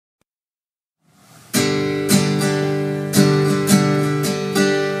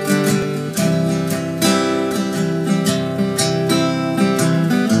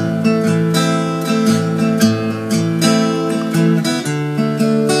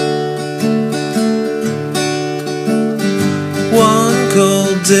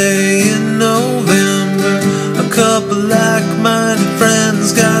day in November, a couple like-minded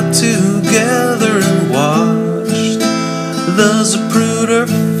friends got together and watched the Zapruder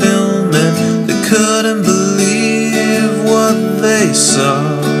film, and they couldn't believe what they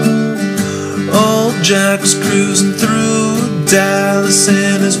saw. Old Jack was cruising through Dallas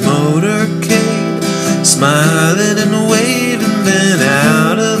in his motorcade, smiling and waving. Then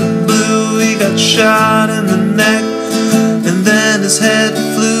out of the blue he got shot in the neck, and then his head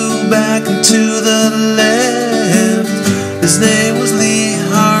flew back into the left. His name was Lee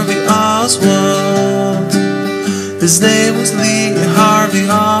Harvey Oswald. His name was Lee Harvey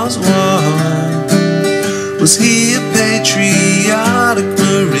Oswald. Was he a patriotic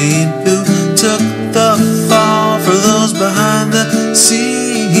Marine who took the fall for those behind the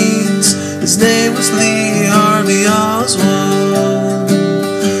scenes? His name was Lee Harvey Oswald.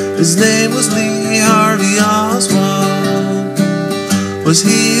 His name was Lee Harvey Oswald. Was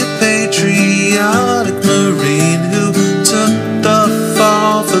he a patriotic Marine who took the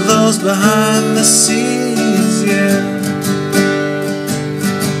fall for those behind the scenes? Yeah.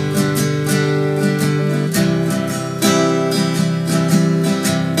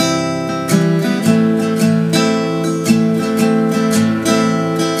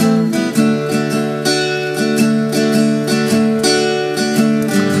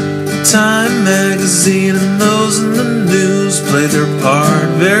 Time magazine and those in the news played their part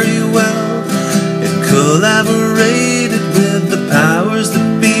very well and collaborated with the powers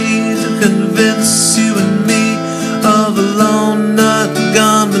that be to convince you and me of a lone nut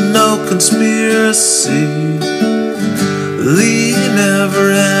gunman, no conspiracy. Lee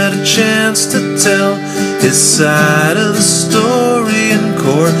never had a chance to tell his side of the story in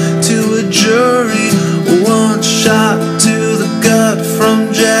court to a jury. One shot to the gut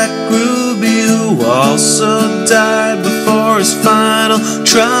from Zapruder, who also died before his final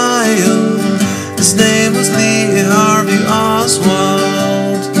trial. His name was Lee Harvey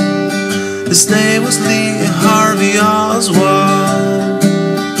Oswald. His name was Lee Harvey Oswald.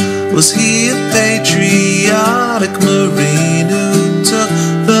 Was he a patriotic Marine who took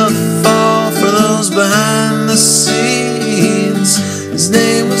the fall for those behind the scenes? His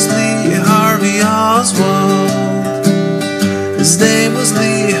name was Lee Harvey Oswald. His name was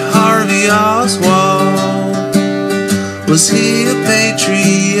Lee Harvey Oswald. Was he a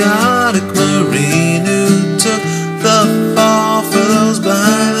patriot?